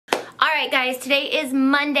Alright guys, today is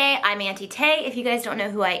Monday. I'm Auntie Tay. If you guys don't know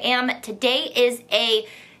who I am, today is a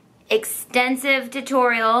extensive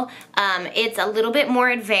tutorial. It's a little bit more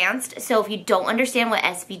advanced, so if you don't understand what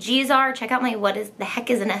SVGs are, check out my what is the heck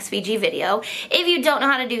is an SVG video. If you don't know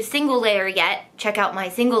how to do single layer yet, check out my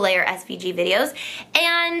single layer SVG videos.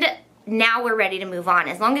 And now we're ready to move on.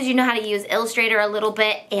 As long as you know how to use Illustrator a little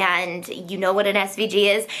bit and you know what an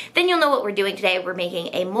SVG is, then you'll know what we're doing today. We're making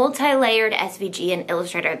a multi-layered SVG in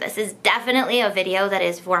Illustrator. This is definitely a video that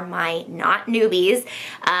is for my not newbies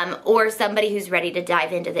or somebody who's ready to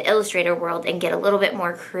dive into the Illustrator world and get a little bit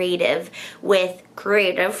more creative with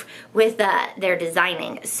their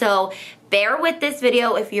designing. So bear with this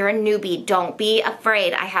video if you're a newbie. Don't be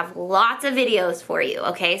afraid. I have lots of videos for you,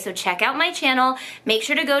 okay? So check out my channel. Make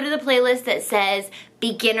sure to go to the playlist that says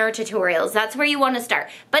beginner tutorials. That's where you want to start.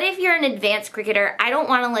 But if you're an advanced Cricketer, I don't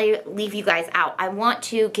want to leave you guys out. I want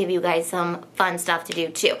to give you guys some fun stuff to do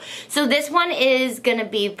too. So this one is going to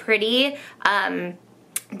be pretty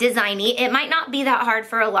designy. It might not be that hard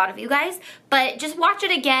for a lot of you guys, but just watch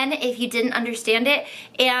it again if you didn't understand it,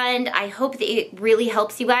 and I hope that it really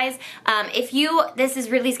helps you guys. If this is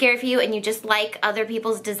really scary for you and you just like other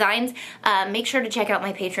people's designs, make sure to check out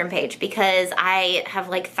my Patreon page, because I have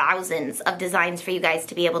like thousands of designs for you guys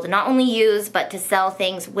to be able to not only use but to sell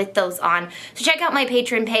things with those on. So check out my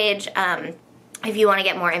Patreon page if you want to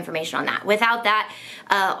get more information on that. Without that,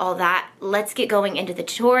 all that, let's get going into the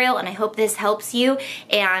tutorial, and I hope this helps you,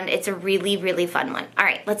 and it's a really, really fun one. All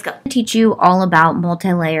right, let's go. I'll teach you all about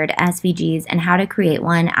multi-layered SVGs and how to create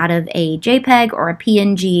one out of a JPEG or a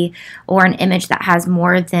PNG or an image that has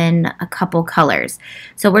more than a couple colors.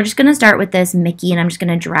 So we're just going to start with this Mickey, and I'm just going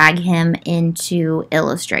to drag him into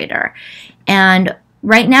Illustrator. And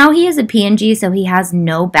right now he is a PNG, so he has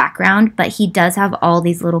no background, but he does have all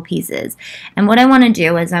these little pieces. And what I want to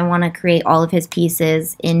do is I want to create all of his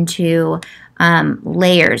pieces into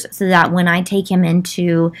layers, so that when I take him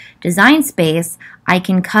into Design Space, I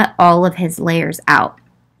can cut all of his layers out.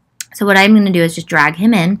 So what I'm going to do is just drag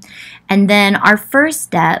him in, and then our first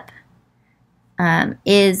step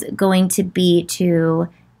is going to be to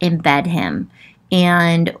embed him.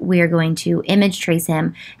 And we're going to image trace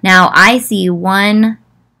him. Now I see 1,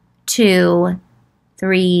 2,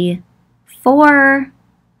 3, 4,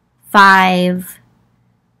 5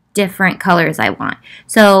 different colors I want.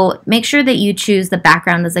 So make sure that you choose the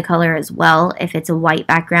background as a color as well. If it's a white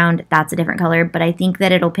background, that's a different color, but I think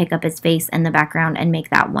that it'll pick up his face and the background and make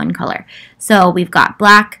that one color. So we've got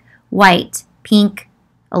black, white, pink,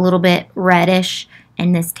 a little bit reddish,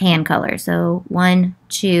 and this tan color. So 1,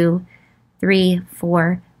 2, 3,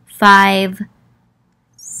 4, 5,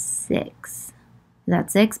 6. Is that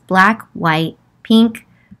 6? Black, white, pink,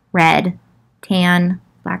 red, tan.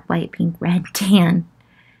 Black, white, pink, red, tan.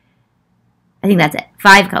 I think that's it.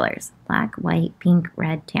 5 colors. Black, white, pink,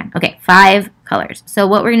 red, tan. Okay, 5 colors. So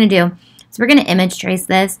what we're going to do is we're going to image trace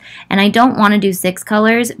this. And I don't want to do 6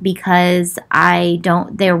 colors because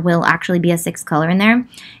there will actually be a 6th color in there.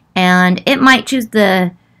 And it might choose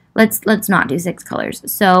the... Let's not do 6 colors.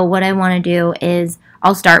 So what I want to do is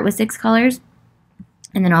I'll start with 6 colors,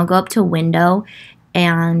 and then I'll go up to Window,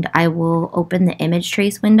 and I will open the Image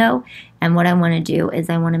Trace window. And what I want to do is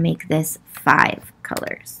I want to make this 5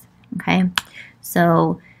 colors. Okay,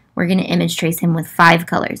 so we're going to image trace him with 5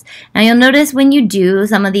 colors. Now you'll notice when you do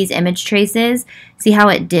some of these image traces, see how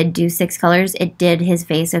it did do 6 colors? It did his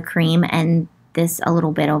face a cream and this a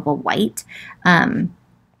little bit of a white.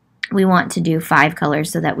 We want to do 5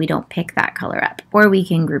 colors so that we don't pick that color up, or we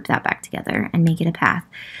can group that back together and make it a path.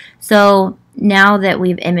 So now that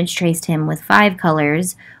we've image traced him with 5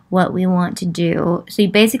 colors, what we want to do, so you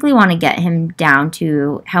basically want to get him down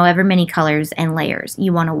to however many colors and layers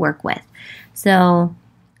you want to work with. So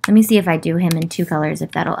let me see if I do him in 2 colors,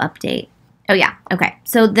 if that'll update. Oh yeah, okay.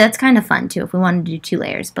 So that's kind of fun too if we want to do 2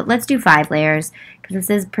 layers, but let's do 5 layers because this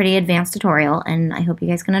is a pretty advanced tutorial and I hope you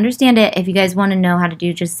guys can understand it. If you guys want to know how to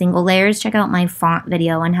do just single layers, check out my font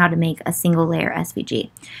video on how to make a single layer SVG.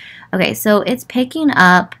 Okay, so it's picking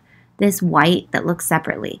up this white that looks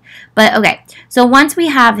separately. But okay, so once we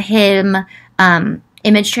have him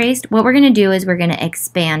image traced, what we're going to do is we're going to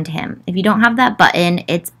expand him. If you don't have that button,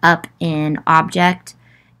 it's up in Object,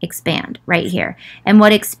 Expand right here. And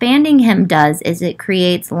what expanding him does is it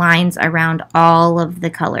creates lines around all of the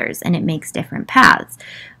colors and it makes different paths.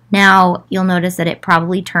 Now you'll notice that it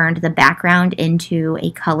probably turned the background into a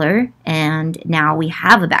color, and now we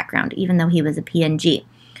have a background even though he was a PNG.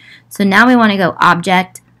 So now we want to go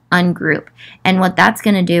Object, Ungroup, and what that's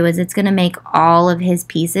going to do is it's going to make all of his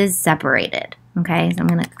pieces separated. Okay, so I'm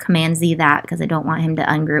going to Command Z that because I don't want him to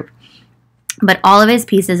ungroup. But all of his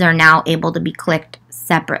pieces are now able to be clicked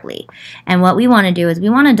separately. And what we want to do is we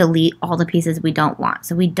want to delete all the pieces we don't want.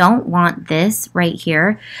 So we don't want this right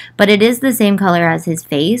here, but it is the same color as his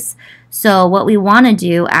face. So what we want to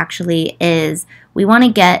do actually is we want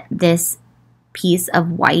to get this piece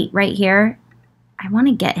of white right here. I want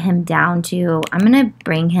to get him down to, I'm going to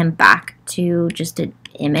bring him back to just an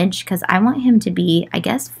image because I want him to be, I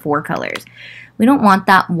guess, 4 colors. We don't want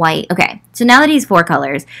that white. Okay, so now that he's 4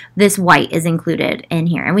 colors, this white is included in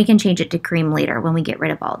here, and we can change it to cream later when we get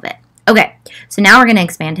rid of all of it. Okay, so now we're going to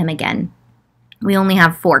expand him again. We only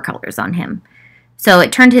have 4 colors on him. So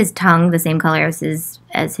it turned his tongue the same color as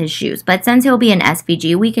his shoes, but since he'll be an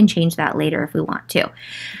SVG, we can change that later if we want to.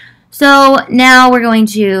 So now we're going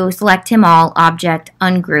to select him all, object,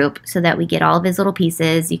 ungroup, so that we get all of his little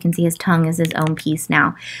pieces. You can see his tongue is his own piece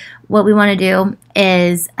now. What we want to do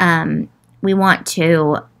is we want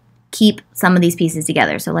to keep some of these pieces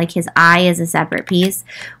together. So like his eye is a separate piece.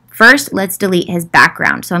 First, let's delete his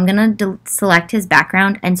background. So I'm going to select his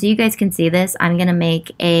background, and so you guys can see this, I'm going to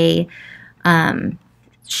make a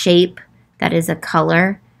shape that is a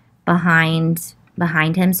color behind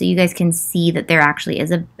him so you guys can see that there actually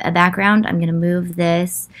is a background. I'm going to move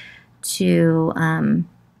this to,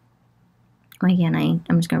 again,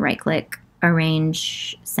 I'm just going to right click,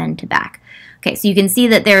 arrange, send to back. Okay, so you can see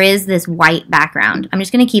that there is this white background. I'm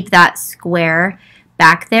just going to keep that square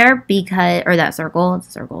back there because, or that circle, it's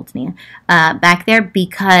a circle to me, back there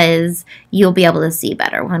because you'll be able to see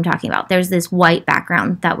better what I'm talking about. There's this white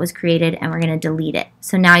background that was created and we're going to delete it.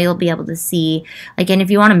 So now you'll be able to see, like, and if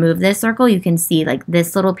you want to move this circle, you can see like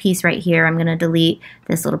this little piece right here, I'm going to delete,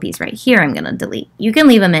 this little piece right here, I'm going to delete. You can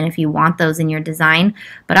leave them in if you want those in your design,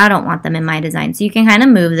 but I don't want them in my design. So you can kind of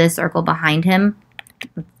move this circle behind him.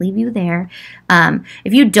 Let's leave you there.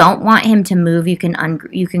 If you don't want him to move, you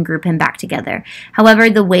can group him back together. However,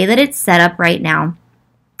 the way that it's set up right now,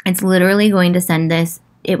 it's literally going to send this.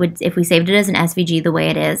 It would, if we saved it as an SVG the way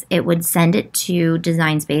it is, it would send it to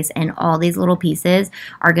Design Space, and all these little pieces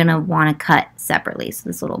are going to want to cut separately. So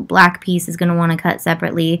this little black piece is going to want to cut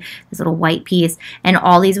separately, this little white piece, and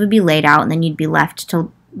all these would be laid out, and then you'd be left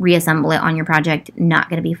to reassemble it on your project. Not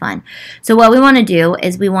going to be fun. So what we want to do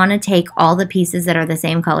is we want to take all the pieces that are the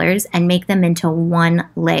same colors and make them into one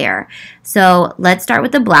layer. So let's start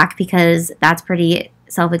with the black because that's pretty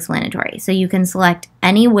self-explanatory. So you can select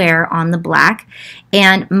anywhere on the black,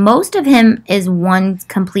 and most of him is one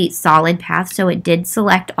complete solid path, so it did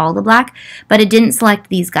select all the black, but it didn't select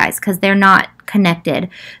these guys because they're not connected.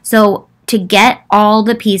 So to get all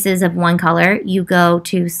the pieces of one color, you go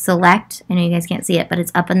to select, I know you guys can't see it, but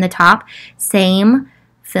it's up in the top, same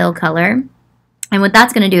fill color. And what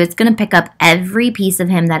that's going to do, it's going to pick up every piece of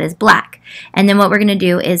him that is black. And then what we're going to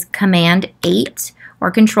do is Command 8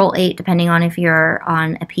 or Control 8, depending on if you're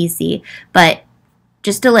on a PC. But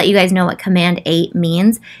just to let you guys know what Command 8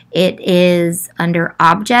 means, it is under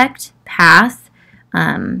Object, Path,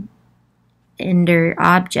 under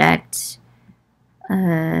Object,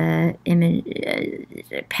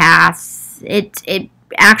 paths. It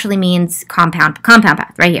actually means compound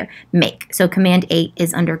path right here, make. So Command 8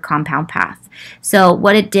 is under compound path. So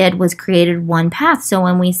what it did was created one path. So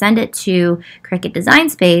when we send it to Cricut Design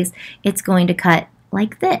Space, it's going to cut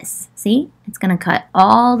like this. See? It's going to cut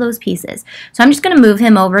all those pieces. So I'm just going to move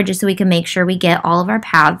him over just so we can make sure we get all of our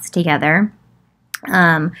paths together.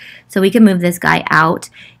 So we can move this guy out.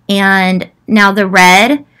 And now the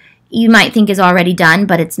red, you might think is already done,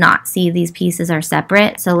 but it's not. See, these pieces are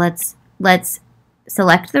separate. So let's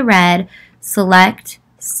select the red, select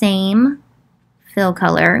same fill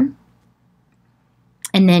color,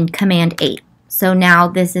 and then Command 8. So now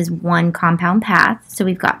this is one compound path. So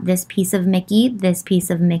we've got this piece of Mickey, this piece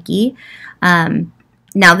of Mickey.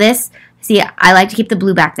 Now this, see, I like to keep the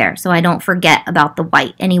blue back there so I don't forget about the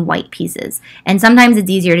white, any white pieces. And sometimes it's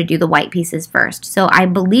easier to do the white pieces first. So I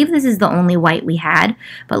believe this is the only white we had,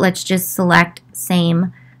 but let's just select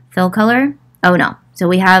same fill color. Oh no, so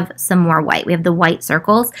we have some more white. We have the white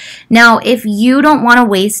circles. Now, if you don't want to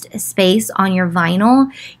waste space on your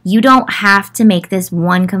vinyl, you don't have to make this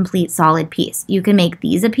one complete solid piece. You can make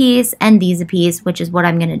these a piece and these a piece, which is what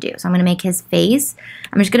I'm going to do. So I'm going to make his face.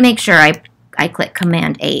 I'm just going to make sure I click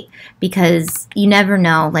Command 8 because you never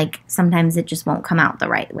know, like sometimes it just won't come out the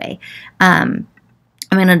right way. I'm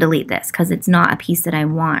going to delete this because it's not a piece that I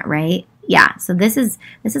want, right? Yeah, so this is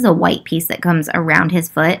a white piece that comes around his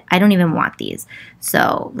foot. I don't even want these.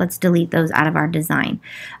 So let's delete those out of our design.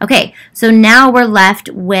 Okay, so now we're left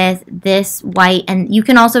with this white, and you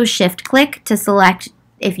can also shift click to select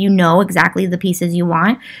if you know exactly the pieces you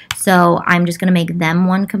want. So I'm just going to make them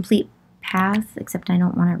one complete path, except I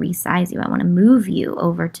don't want to resize you. I want to move you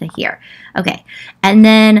over to here. Okay, and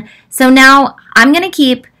then, so now I'm going to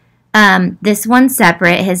keep this one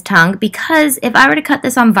separate, his tongue, because if I were to cut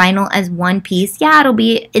this on vinyl as one piece, yeah, it'll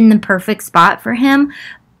be in the perfect spot for him,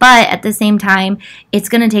 but at the same time, it's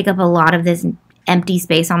going to take up a lot of this empty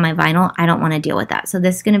space on my vinyl. I don't want to deal with that. So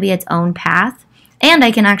this is going to be its own path, and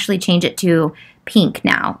I can actually change it to pink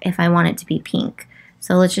now if I want it to be pink.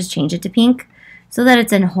 So let's just change it to pink so that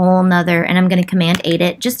it's a whole nother, and I'm going to Command 8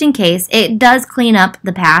 it just in case. It does clean up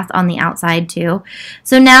the path on the outside too.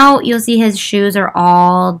 So now you'll see his shoes are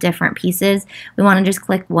all different pieces. We want to just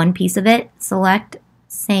click one piece of it, select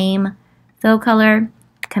same faux color,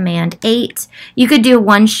 Command 8. You could do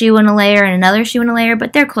one shoe in a layer and another shoe in a layer,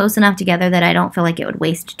 but they're close enough together that I don't feel like it would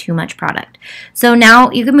waste too much product. So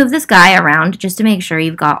now you can move this guy around just to make sure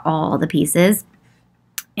you've got all the pieces.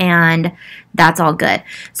 And that's all good.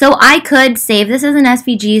 So I could save this as an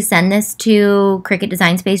SVG, send this to Cricut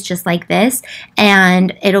Design Space just like this,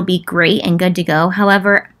 and it'll be great and good to go.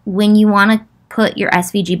 However, when you want to put your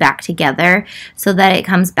SVG back together so that it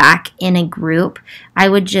comes back in a group, I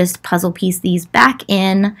would just puzzle piece these back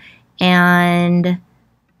in, and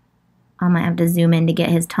I might have to zoom in to get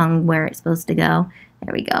his tongue where it's supposed to go.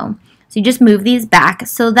 There we go. So you just move these back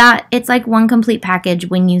so that it's like one complete package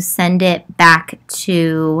when you send it back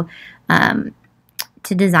to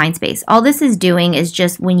Design Space. All this is doing is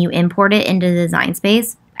just when you import it into Design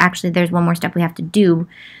Space, actually there's one more step we have to do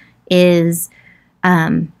is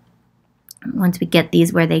once we get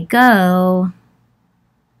these where they go,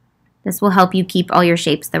 this will help you keep all your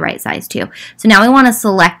shapes the right size too. So now we want to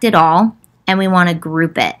select it all, and we want to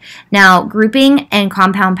group it. Now, grouping and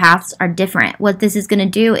compound paths are different. What this is going to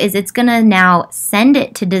do is it's going to now send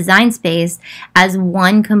it to Design Space as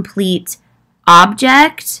one complete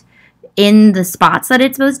object in the spots that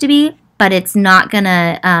it's supposed to be, but it's not going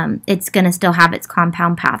to, it's going to still have its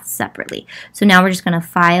compound paths separately. So now we're just going to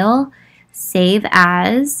File, Save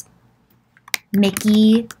As,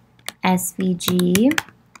 Mickey SVG,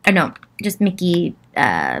 or no, just Mickey,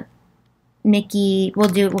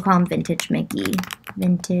 we'll call him Vintage Mickey.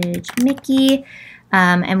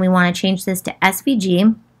 And we want to change this to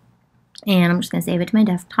SVG. And I'm just going to save it to my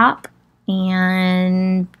desktop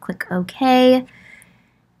and click OK.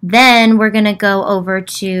 Then we're going to go over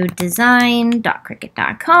to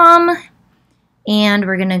design.cricut.com and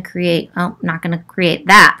we're going to create, oh, not going to create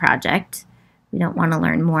that project. We don't want to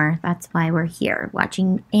learn more. That's why we're here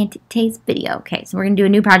watching Auntie Tay's video. Okay, so we're going to do a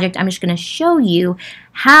new project. I'm just going to show you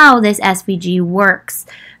how this SVG works.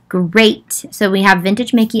 Great. So we have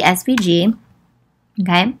Vintage Mickey SVG.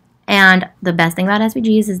 Okay, and the best thing about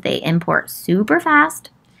SVGs is they import super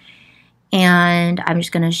fast. And I'm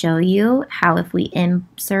just going to show you how if we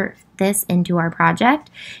insert this into our project,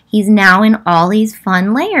 he's now in all these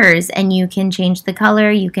fun layers, and you can change the color,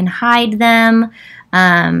 you can hide them.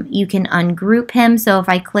 You can ungroup him. So if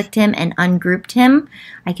I clicked him and ungrouped him,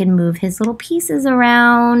 I can move his little pieces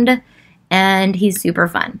around, and he's super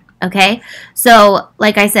fun. Okay, so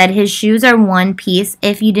like I said, his shoes are one piece.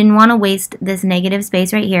 If you didn't want to waste this negative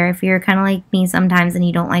space right here, if you're kind of like me sometimes and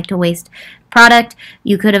you don't like to waste product,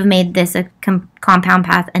 you could have made this a compound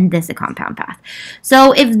path and this a compound path.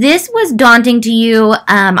 So if this was daunting to you,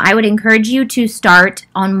 I would encourage you to start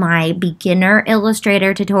on my beginner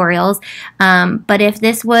Illustrator tutorials. But if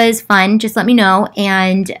this was fun, just let me know,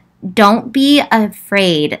 and don't be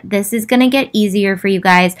afraid. This is going to get easier for you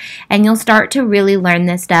guys, and you'll start to really learn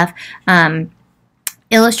this stuff.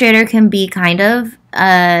 Illustrator can be kind of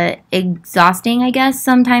exhausting, I guess,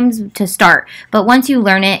 sometimes to start. But once you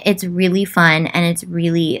learn it, it's really fun, and it's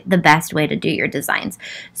really the best way to do your designs.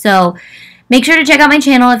 So make sure to check out my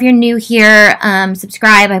channel if you're new here.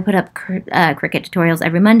 Subscribe. I put up Cricut tutorials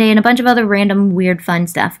every Monday and a bunch of other random, weird, fun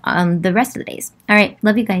stuff on the rest of the days. All right.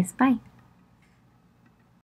 Love you guys. Bye.